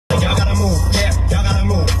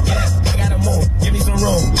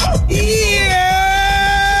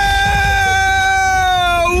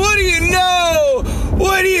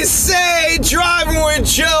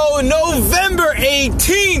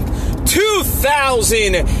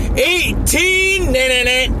2018.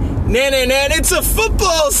 It's a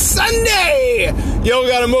football Sunday. Yo,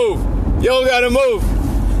 gotta move.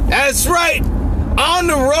 That's right. On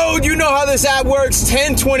the road, you know how this app works,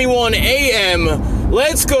 10:21 a.m.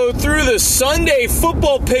 Let's go through the Sunday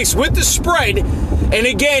football picks with the spread. And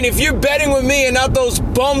again, if you're betting with me and not those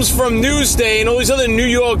bums from Newsday and all these other New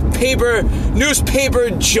York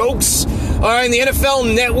newspaper jokes, all right, in the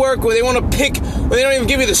NFL Network where they want to pick, where they don't even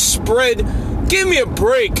give you the spread, give me a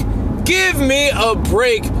break.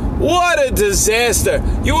 What a disaster.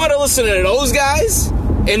 You want to listen to those guys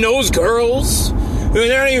and those girls? They're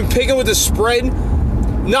not even picking with the spread.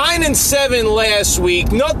 9-7 last week.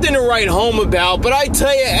 Nothing to write home about. But I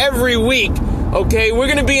tell you, every week, okay, we're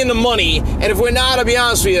going to be in the money. And if we're not, I'll be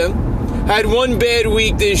honest with you, I had one bad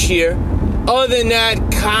week this year. Other than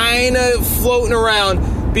that, kind of floating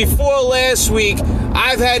around. Before last week,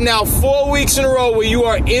 I've had now 4 weeks in a row where you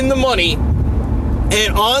are in the money.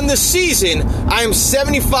 And on the season, I am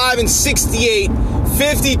 75-68,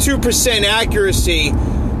 52% accuracy.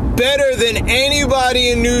 Better than anybody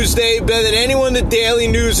in Newsday, better than anyone in the Daily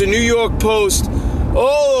News, the New York Post,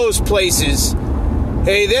 all those places.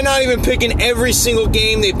 Hey, they're not even picking every single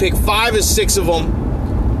game. They pick 5 or 6 of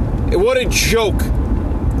them. Hey, what a joke.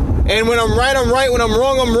 And when I'm right, I'm right. When I'm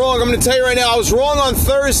wrong, I'm wrong. I'm going to tell you right now, I was wrong on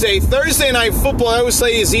Thursday. Thursday night football, I always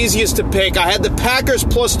say, is easiest to pick. I had the Packers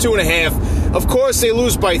plus 2.5. Of course, they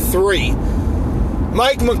lose by 3.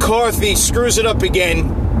 Mike McCarthy screws it up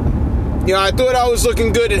again. You know, I thought I was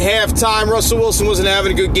looking good at halftime. Russell Wilson wasn't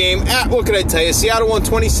having a good game. What can I tell you? Seattle won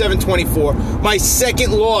 27-24. My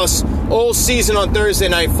second loss all season on Thursday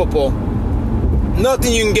Night Football.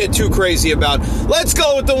 Nothing you can get too crazy about. Let's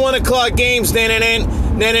go with the 1 o'clock games. And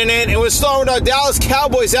we're starting with our Dallas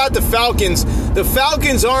Cowboys at the Falcons. The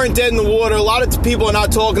Falcons aren't dead in the water. A lot of people are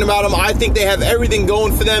not talking about them. I think they have everything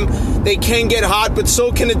going for them. They can get hot, but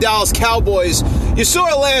so can the Dallas Cowboys. You saw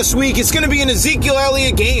it last week. It's going to be an Ezekiel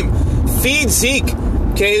Elliott game. Feed Zeke.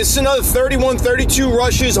 Okay, this is another 31-32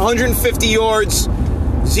 rushes, 150 yards.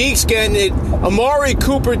 Zeke's getting it. Amari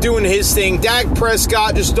Cooper doing his thing. Dak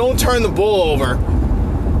Prescott, just don't turn the ball over.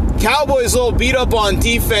 Cowboys a little beat up on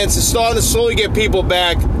defense and starting to slowly get people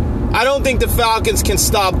back. I don't think the Falcons can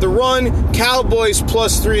stop the run. Cowboys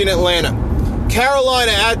plus 3 in Atlanta.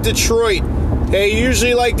 Carolina at Detroit. Hey, you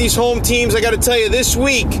usually like these home teams. I got to tell you, this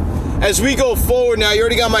week, as we go forward now, you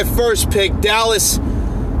already got my first pick, Dallas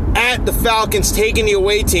at the Falcons, taking the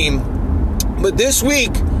away team. But this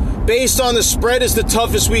week, based on the spread, is the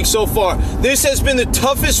toughest week so far. This has been the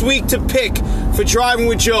toughest week to pick for Driving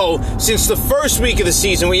with Joe since the first week of the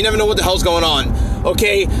season, where you never know what the hell's going on.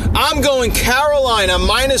 Okay, I'm going Carolina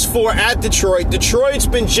 -4 at Detroit. Detroit's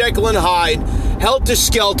been Jekyll and Hyde,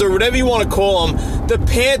 helter-skelter, whatever you want to call them. The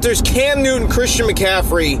Panthers, Cam Newton, Christian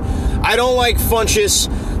McCaffrey. I don't like Funchess.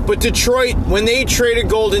 But Detroit, when they traded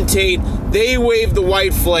Golden Tate, they waved the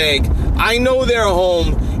white flag. I know they're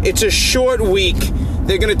home. It's a short week.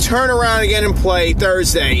 They're going to turn around again and play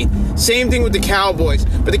Thursday. Same thing with the Cowboys.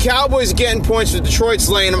 But the Cowboys are getting points with Detroit's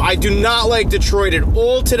laying them. I do not like Detroit at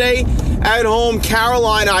all today. At home,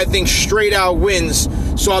 Carolina, I think, straight out wins.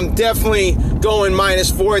 So I'm definitely going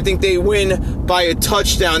 -4. I think they win by a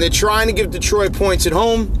touchdown. They're trying to give Detroit points at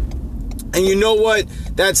home. And you know what?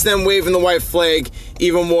 That's them waving the white flag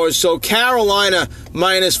even more. So Carolina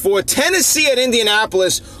 -4. Tennessee at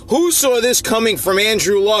Indianapolis. Who saw this coming from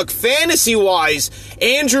Andrew Luck? Fantasy-wise,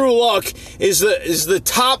 Andrew Luck is the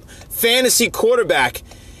top fantasy quarterback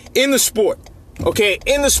in the sport. Okay,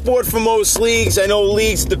 in the sport for most leagues. I know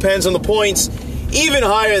leagues depends on the points. Even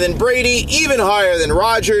higher than Brady, even higher than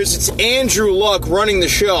Rodgers. It's Andrew Luck running the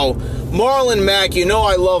show. Marlon Mack, you know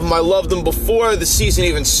I love him. I loved him before the season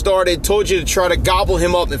even started. Told you to try to gobble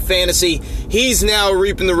him up in fantasy. He's now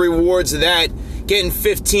reaping the rewards of that, getting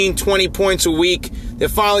 15, 20 points a week. They're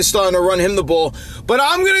finally starting to run him the ball. But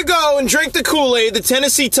I'm going to go and drink the Kool-Aid. The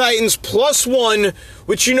Tennessee Titans +1,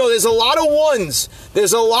 which you know there's a lot of ones.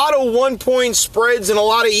 There's a lot of 1-point spreads and a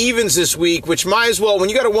lot of evens this week, which might as well, when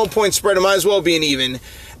you got a 1-point spread, it might as well be an even.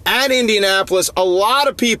 At Indianapolis, a lot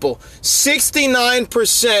of people,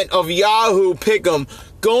 69% of Yahoo Pick'em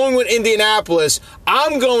going with Indianapolis.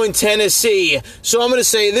 I'm going Tennessee. So I'm going to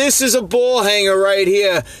say this is a ball hanger right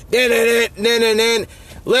here.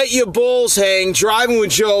 Let your balls hang. Driving with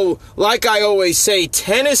Joe, like I always say,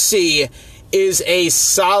 Tennessee is a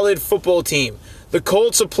solid football team. The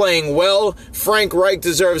Colts are playing well. Frank Reich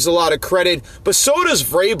deserves a lot of credit, but so does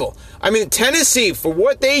Vrabel. I mean, Tennessee, for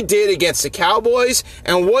what they did against the Cowboys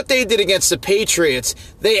and what they did against the Patriots,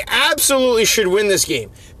 they absolutely should win this game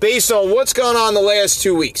based on what's gone on the last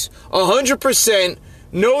 2 weeks. 100%,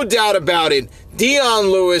 no doubt about it.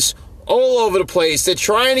 Dion Lewis, all over the place. They're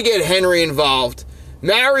trying to get Henry involved.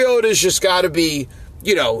 Mariota's just got to be,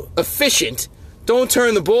 efficient. Don't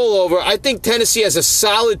turn the ball over. I think Tennessee has a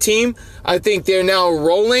solid team. I think they're now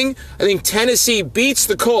rolling. I think Tennessee beats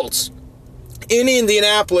the Colts in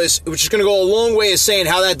Indianapolis, which is going to go a long way of saying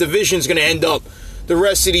how that division is going to end up the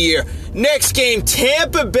rest of the year. Next game,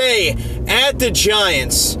 Tampa Bay at the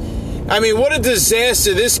Giants. I mean, what a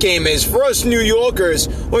disaster this game is. For us New Yorkers,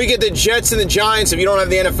 when we get the Jets and the Giants, if you don't have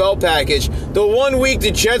the NFL package, the 1 week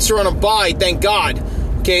the Jets are on a bye, thank God.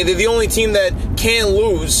 Okay, they're the only team that can't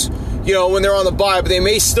lose, when they're on the bye, but they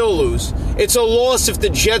may still lose. It's a loss if the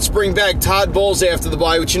Jets bring back Todd Bowles after the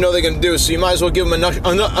bye, which they're going to do, so you might as well give them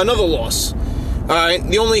another loss. All right,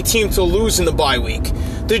 the only team to lose in the bye week.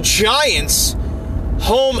 The Giants,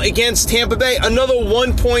 home against Tampa Bay, another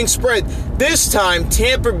 1 point spread. This time,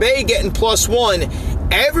 Tampa Bay getting +1.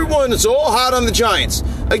 Everyone's all hot on the Giants.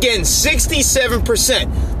 Again,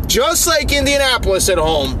 67%. Just like Indianapolis at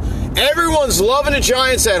home. Everyone's loving the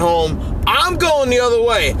Giants at home. I'm going the other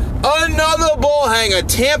way. Another ball hanger,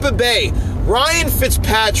 Tampa Bay. Ryan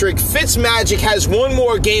Fitzpatrick, Fitzmagic, has one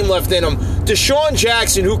more game left in him. Deshaun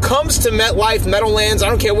Jackson, who comes to MetLife, Meadowlands, I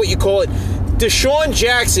don't care what you call it. Deshaun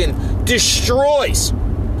Jackson destroys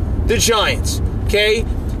the Giants, okay?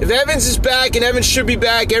 If Evans is back, and Evans should be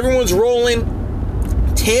back, everyone's rolling.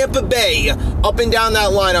 Tampa Bay, up and down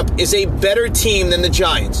that lineup, is a better team than the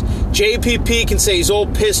Giants. JPP can say he's all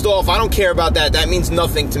pissed off. I don't care about that. That means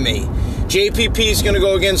nothing to me. JPP is going to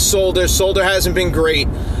go against Solder. Solder hasn't been great.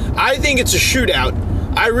 I think it's a shootout.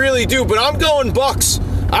 I really do, but I'm going Bucks.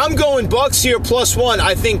 I'm going Bucks here +1.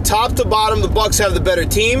 I think top to bottom, the Bucks have the better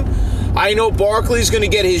team. I know Barkley's going to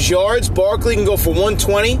get his yards. Barkley can go for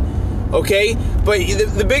 120, okay? But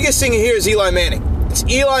the biggest thing here is Eli Manning. It's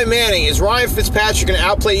Eli Manning. Is Ryan Fitzpatrick going to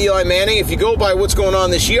outplay Eli Manning? If you go by what's going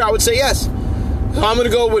on this year, I would say yes. So I'm going to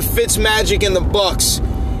go with Fitzmagic and the Bucks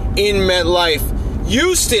in MetLife.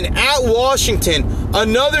 Houston at Washington.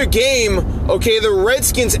 Another game, okay, the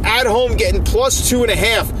Redskins at home getting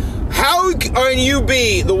 +2.5. How can you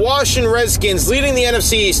be the Washington Redskins leading the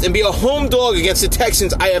NFC East and be a home dog against the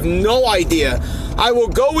Texans? I have no idea. I will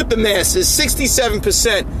go with the masses.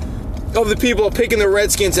 67% of the people are picking the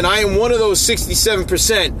Redskins, and I am one of those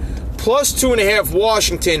 67%. +2.5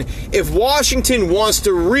 Washington. If Washington wants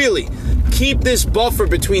to really keep this buffer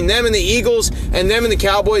between them and the Eagles and them and the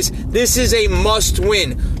Cowboys, this is a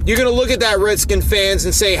must-win. You're going to look at that, Redskin fans,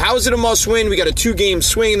 and say, how is it a must-win? We got a 2-game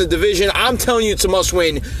swing in the division. I'm telling you it's a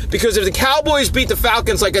must-win, because if the Cowboys beat the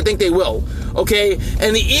Falcons like I think they will, okay,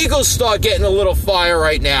 and the Eagles start getting a little fire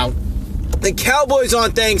right now, the Cowboys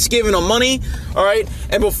on Thanksgiving are money, all right,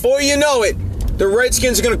 and before you know it, the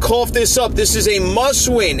Redskins are going to cough this up. This is a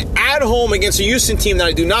must-win at home against a Houston team that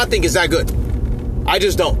I do not think is that good. I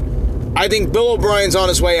just don't. I think Bill O'Brien's on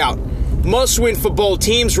his way out. Must win for both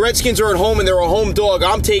teams. Redskins are at home and they're a home dog.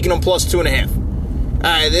 I'm taking them +2.5.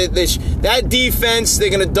 That defense, they're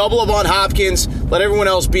going to double up on Hopkins. Let everyone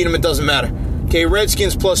else beat them. It doesn't matter. Okay,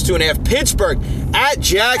 Redskins +2.5. Pittsburgh at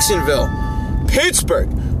Jacksonville. Pittsburgh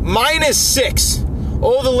 -6.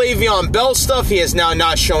 All the Le'Veon Bell stuff, he has now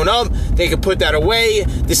not shown up. They could put that away.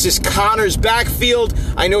 This is Connor's backfield.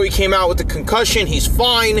 I know he came out with the concussion. He's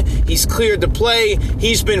fine. He's cleared to play.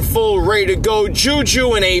 He's been full, ready to go.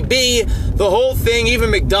 Juju and AB, the whole thing, even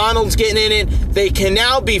McDonald's getting in it. They can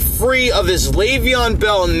now be free of this Le'Veon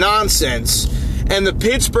Bell nonsense. And the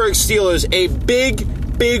Pittsburgh Steelers, a big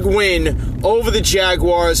win over the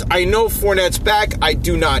Jaguars. I know Fournette's back. I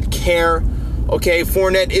do not care. Okay,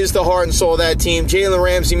 Fournette is the heart and soul of that team. Jalen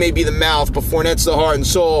Ramsey may be the mouth, but Fournette's the heart and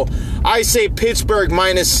soul. I say Pittsburgh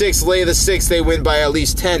 -6, lay the 6. They win by at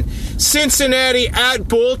least 10. Cincinnati at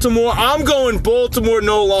Baltimore. I'm going Baltimore,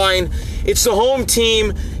 no line. It's the home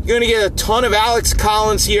team. You're going to get a ton of Alex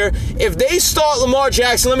Collins here. If they start Lamar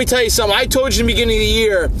Jackson, let me tell you something. I told you in the beginning of the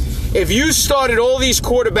year, if you started all these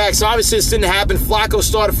quarterbacks, obviously this didn't happen. Flacco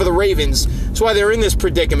started for the Ravens. That's why they're in this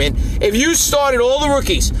predicament. If you started all the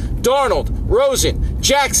rookies, Darnold, Rosen,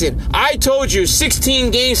 Jackson, I told you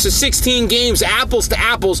 16 games to 16 games, apples to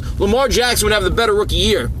apples, Lamar Jackson would have the better rookie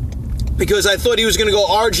year. Because I thought he was going to go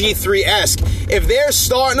RG3-esque. If they're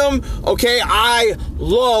starting him, okay, I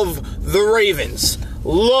love the Ravens.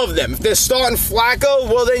 Love them. If they're starting Flacco,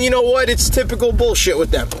 well then you know what? It's typical bullshit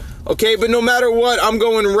with them. Okay, but no matter what, I'm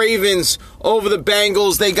going Ravens over the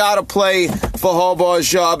Bengals. They got to play for Harbaugh's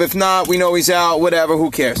job. If not, we know he's out. Whatever,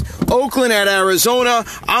 who cares? Oakland at Arizona.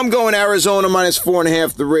 I'm going Arizona minus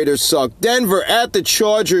 4.5. The Raiders suck. Denver at the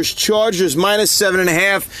Chargers. Chargers minus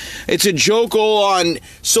 7.5. It's a joke all on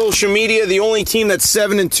social media. The only team that's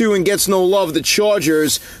 7-2 and gets no love, the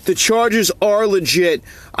Chargers. The Chargers are legit.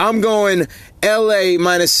 I'm going LA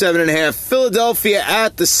minus 7.5. Philadelphia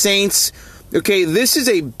at the Saints. Okay, this is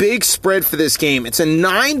a big spread for this game. It's a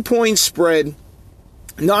 9-point spread.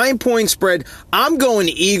 9-point spread. I'm going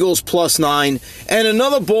Eagles plus 9. And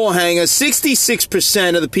another ball hanger,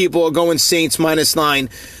 66% of the people are going Saints minus 9.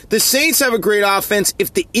 The Saints have a great offense.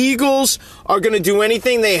 If the Eagles are going to do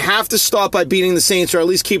anything, they have to start by beating the Saints or at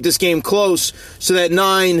least keep this game close. So that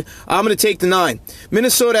 9, I'm going to take the 9.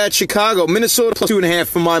 Minnesota at Chicago. Minnesota plus 2.5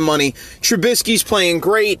 for my money. Trubisky's playing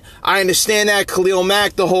great. I understand that. Khalil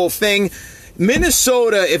Mack, the whole thing.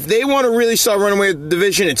 Minnesota, if they want to really start running away with the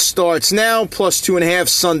division, it starts now. Plus 2.5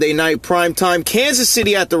 Sunday night primetime. Kansas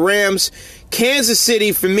City at the Rams. Kansas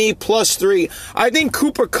City, for me, plus 3. I think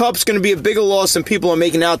Cooper Kupp's going to be a bigger loss than people are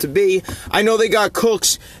making out to be. I know they got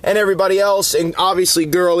Cooks and everybody else, and obviously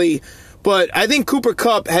Gurley. But I think Cooper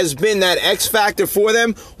Kupp has been that X factor for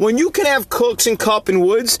them. When you can have Cooks and Kupp and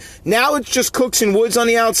Woods, now it's just Cooks and Woods on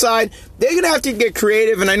the outside. They're going to have to get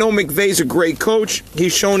creative, and I know McVay's a great coach.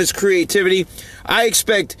 He's shown his creativity. I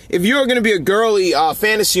expect if you're going to be a Gurley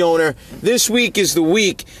fantasy owner, this week is the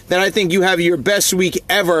week that I think you have your best week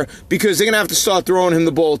ever because they're going to have to start throwing him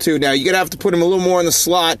the ball too. Now, you're going to have to put him a little more in the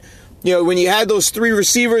slot. You know, when you had those 3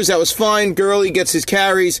 receivers, that was fine. Gurley gets his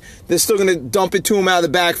carries. They're still going to dump it to him out of the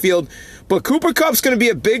backfield. But Cooper Kupp's going to be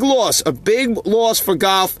a big loss for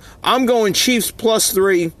Goff. I'm going Chiefs plus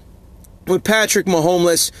 3 with Patrick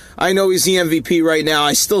Mahomes. I know he's the MVP right now.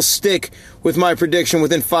 I still stick with my prediction.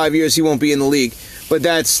 Within 5 years, he won't be in the league. But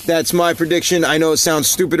that's my prediction. I know it sounds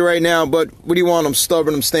stupid right now, but what do you want? I'm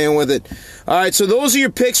stubborn. I'm staying with it. All right, so those are your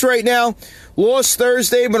picks right now. Lost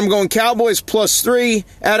Thursday, but I'm going Cowboys plus 3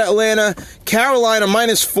 at Atlanta. Carolina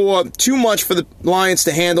minus 4. Too much for the Lions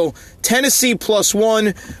to handle. Tennessee plus 1.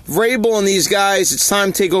 Vrabel and these guys, it's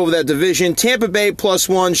time to take over that division. Tampa Bay plus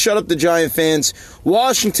 1. Shut up the Giant fans.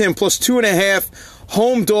 Washington plus 2.5.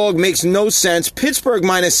 Home dog makes no sense. Pittsburgh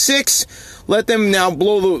minus 6. Let them now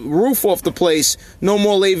blow the roof off the place. No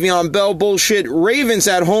more Le'Veon Bell bullshit. Ravens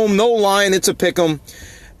at home, no line. It's a pick'em.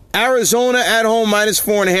 Arizona at home, minus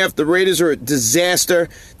 4.5. The Raiders are a disaster.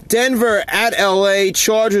 Denver at LA.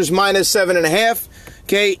 Chargers minus 7.5.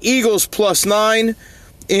 Okay, Eagles plus 9.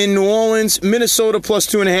 In New Orleans, Minnesota plus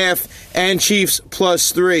 2.5. And Chiefs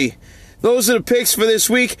plus 3. Those are the picks for this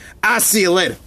week. I'll see you later.